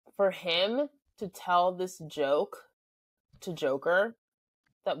for him to tell this joke to Joker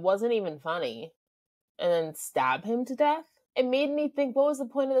that wasn't even funny and then stab him to death, it made me think, what was the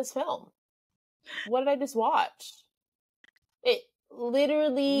point of this film? What did I just watch? It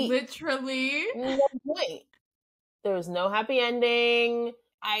literally no point. There was no happy ending.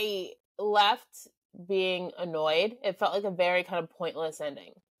 I left being annoyed. It felt like a very kind of pointless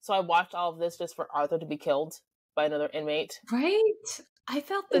ending. So I watched all of this just for Arthur to be killed by another inmate. Right? I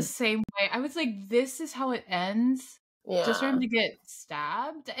felt the same way. I was like, this is how it ends? Yeah. Just for him to get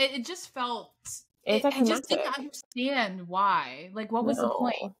stabbed? It just felt... I Anticlimactic. just didn't understand why. Like, what was the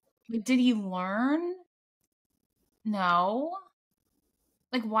point? Like, did he learn? No.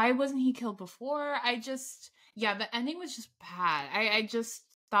 Like, why wasn't he killed before? Yeah, the ending was just bad. I just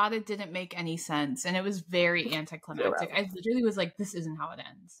thought it didn't make any sense, and it was very anticlimactic. I literally was like, this isn't how it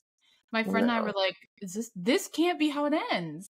ends. My friend and I were like, this can't be how it ends.